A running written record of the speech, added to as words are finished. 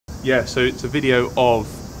Yeah, so it's a video of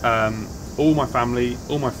all my family,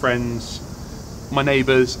 all my friends, my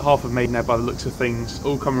neighbours, half of Maidenhead by the looks of things,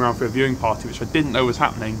 all coming around for a viewing party, which I didn't know was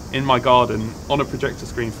happening, in my garden on a projector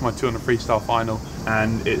screen for my 200 freestyle final,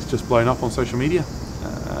 and it's just blown up on social media.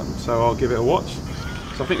 So I'll give it a watch.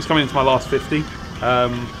 So I think it's coming into my last 50.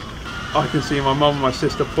 I can see my mum and my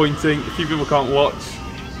sister pointing. A few people can't watch.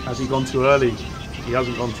 Has he gone too early? He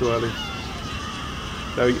hasn't gone too early.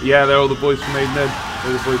 Yeah, they're all the boys from Maidenhead.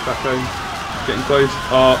 They're the boys back home. Getting close.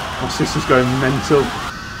 Oh, my sister's going mental.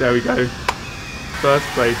 There we go. First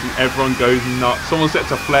place, and everyone goes nuts. Someone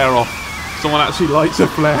sets a flare off. Someone actually lights a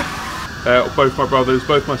flare. Both my brothers,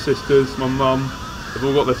 both my sisters, my mum, they've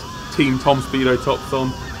all got the Team Tom Speedo tops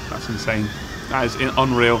on. That's insane. That is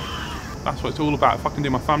unreal. That's what it's all about. If I can do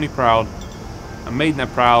my family proud, and Maidenhead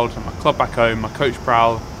proud, and my club back home, my coach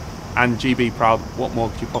proud, and GB proud, what more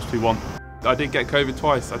could you possibly want? I did get COVID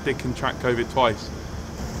twice. I did contract COVID twice.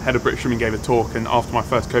 Head of British Swimming gave a talk, and after my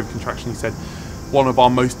first COVID contraction, he said, one of our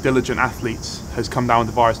most diligent athletes has come down with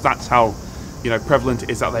the virus. That's how, prevalent it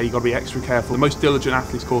is out there. You've got to be extra careful. The most diligent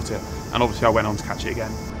athletes caught it, and obviously I went on to catch it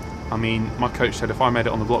again. I mean, my coach said if I made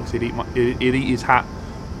it on the blocks, he'd eat his hat.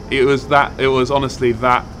 It was honestly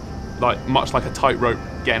that, much like a tightrope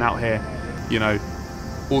getting out here.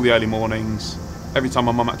 All the early mornings, every time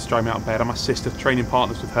my mum had to drive me out of bed, and my sister, training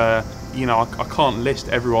partners with her. I can't list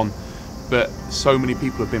everyone, but so many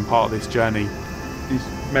people have been part of this journey. These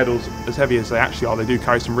medals, as heavy as they actually are, they do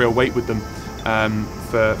carry some real weight with them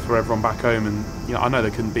for everyone back home. And I know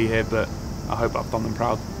they couldn't be here, but I hope I've done them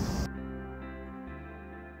proud.